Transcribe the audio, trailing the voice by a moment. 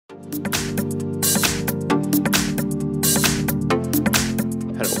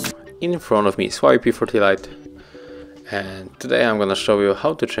Hello, in front of me is Huawei P40 Lite, and today I'm gonna show you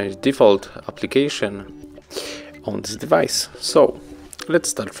how to change default application on this device. So let's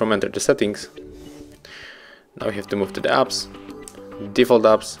start from enter the settings. Now you have to move to the apps, default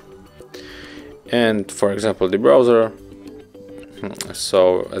apps, and for example the browser.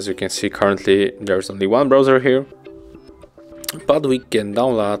 So as you can see, currently there's only one browser here, but we can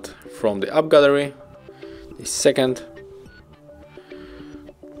download from the app gallery the second.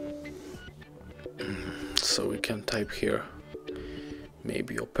 So we can type here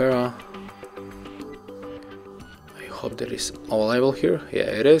maybe Opera. I hope that is available here. Yeah,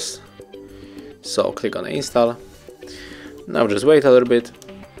 it is. So click on install. Now just wait a little bit.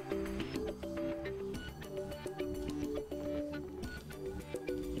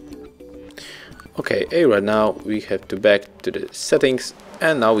 Okay, right now we have to back to the settings,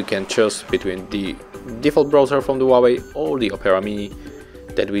 and now we can choose between the default browser from the Huawei or the Opera Mini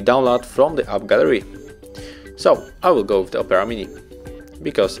that we download from the app gallery. So I will go with the Opera Mini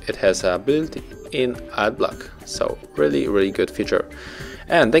because it has a built-in ad block. So really good feature.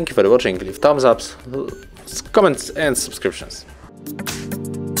 And thank you for watching. Leave thumbs ups, comments and subscriptions.